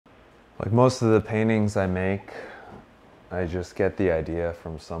Like most of the paintings I make, I just get the idea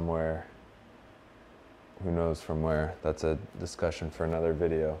from somewhere. Who knows from where? That's a discussion for another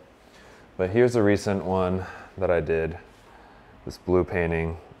video. But here's a recent one that I did, this blue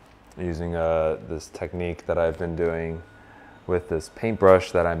painting, using this technique that I've been doing with this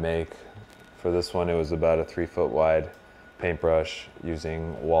paintbrush that I make. For this one, it was about a 3-foot wide paintbrush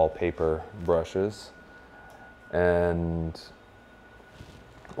using wallpaper brushes. And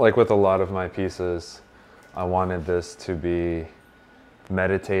like with a lot of my pieces, I wanted this to be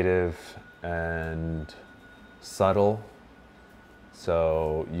meditative and subtle.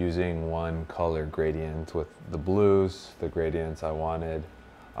 So using one color gradient with the blues, the gradients I wanted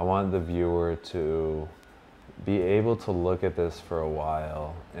the viewer to be able to look at this for a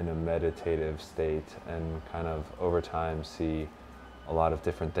while in a meditative state and kind of over time see a lot of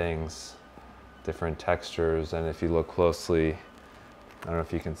different things, different textures. And if you look closely, I don't know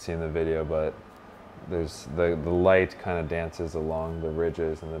if you can see in the video, but there's the light kind of dances along the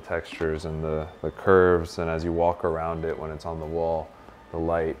ridges and the textures and the curves, and as you walk around it when it's on the wall, the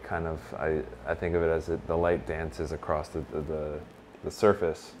light kind of, I think of it as the light dances across the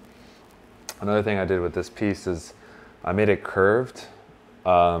surface. Another thing I did with this piece is I made it curved,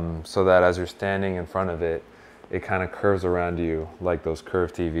 so that as you're standing in front of it, it kind of curves around you like those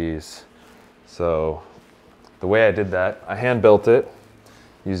curved TVs. So the way I did that, I hand built it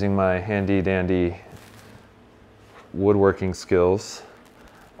using my handy dandy woodworking skills.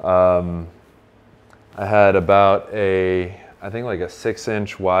 I had about I think like a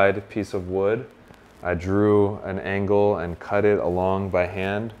 6-inch wide piece of wood. I drew an angle and cut it along by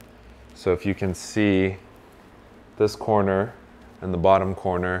hand. So if you can see, this corner and the bottom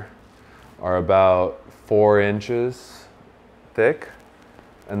corner are about 4 inches thick.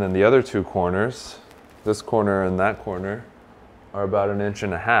 And then the other two corners, this corner and that corner, are about 1.5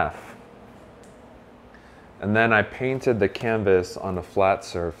 inches. And then I painted the canvas on a flat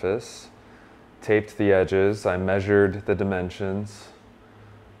surface, taped the edges, I measured the dimensions.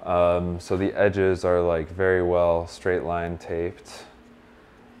 So the edges are like very well straight line taped.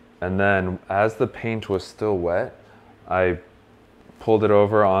 And then as the paint was still wet, I pulled it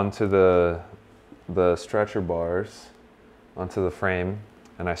over onto the stretcher bars, onto the frame,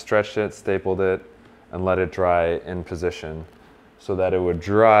 and I stretched it, stapled it, and let it dry in position so that it would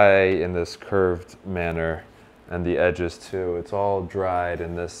dry in this curved manner, and the edges too. It's all dried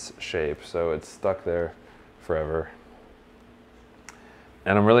in this shape, so it's stuck there forever.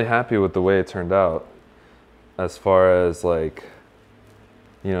 And I'm really happy with the way it turned out, as far as like,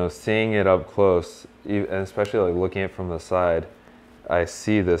 you know, seeing it up close, and especially like looking at it from the side, I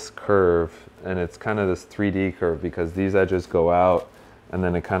see this curve, and it's kind of this 3D curve because these edges go out and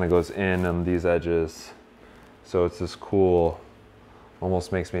then it kind of goes in on these edges. So it's this cool,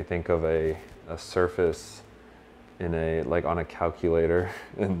 almost makes me think of a surface in like on a calculator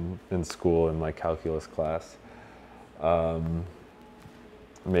in school in my calculus class.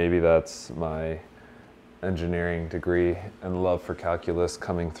 Maybe that's my engineering degree and love for calculus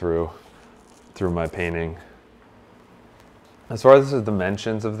coming through my painting. As far as the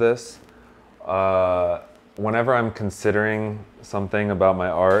dimensions of this, whenever I'm considering something about my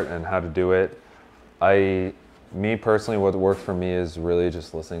art and how to do it, me personally, what worked for me is really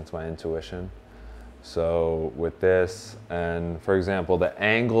just listening to my intuition. So with this, and for example, the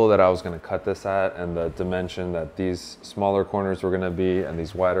angle that I was going to cut this at and the dimension that these smaller corners were going to be and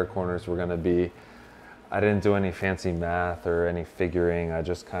these wider corners were going to be, I didn't do any fancy math or any figuring. I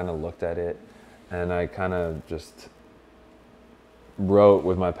just kind of looked at it and I kind of just wrote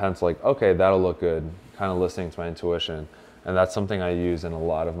with my pencil like, okay, that'll look good, kind of listening to my intuition. And that's something I use in a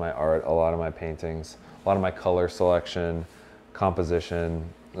lot of my art, a lot of my paintings, a lot of my color selection, composition,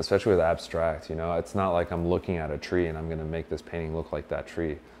 especially with abstract. You know, it's not like I'm looking at a tree and I'm going to make this painting look like that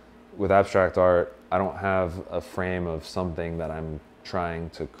tree. With abstract art, I don't have a frame of something that I'm trying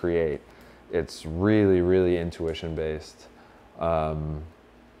to create. It's really, really intuition based.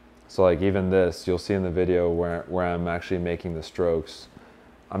 So like even this, you'll see in the video where I'm actually making the strokes.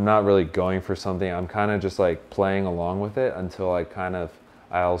 I'm not really going for something. I'm kind of just like playing along with it until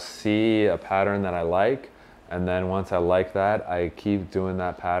I'll see a pattern that I like. And then once I like that, I keep doing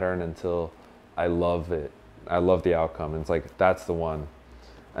that pattern until I love it. I love the outcome. And it's like, that's the one.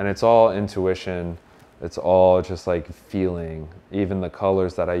 And it's all intuition. It's all just like feeling. Even the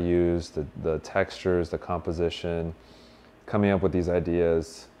colors that I use, the textures, the composition, coming up with these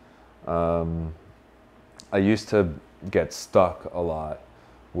ideas. I used to get stuck a lot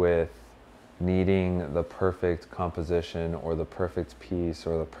with needing the perfect composition or the perfect piece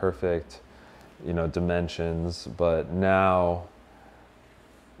or the perfect, you know, dimensions. But now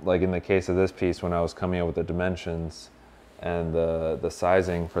like in the case of this piece, when I was coming up with the dimensions and the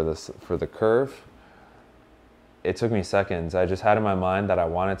sizing for the curve, it took me seconds. I just had in my mind that I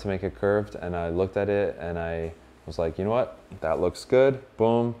wanted to make it curved, and I looked at it and I was like, you know what, that looks good.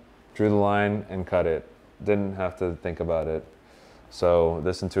 Boom, drew the line and cut it. Didn't have to think about it. So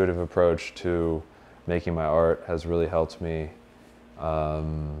this intuitive approach to making my art has really helped me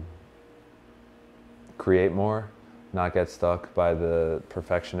create more, not get stuck by the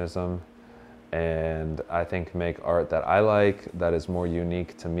perfectionism, and I think make art that I like, that is more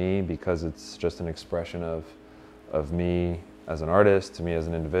unique to me, because it's just an expression of me as an artist, to me as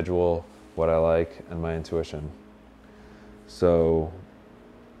an individual, what I like, and my intuition. So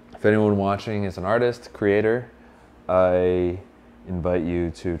if anyone watching is an artist, creator, I invite you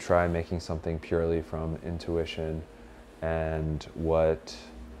to try making something purely from intuition and what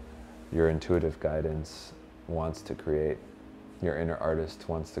your intuitive guidance wants to create, your inner artist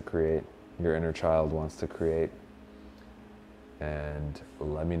wants to create, your inner child wants to create, and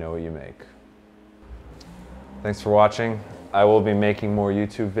let me know what you make. Thanks for watching. I will be making more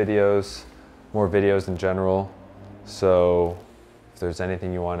YouTube videos, more videos in general, so if there's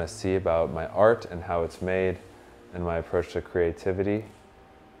anything you want to see about my art and how it's made and my approach to creativity,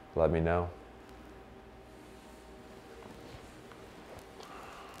 let me know.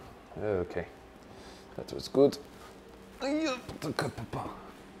 Okay, that was good.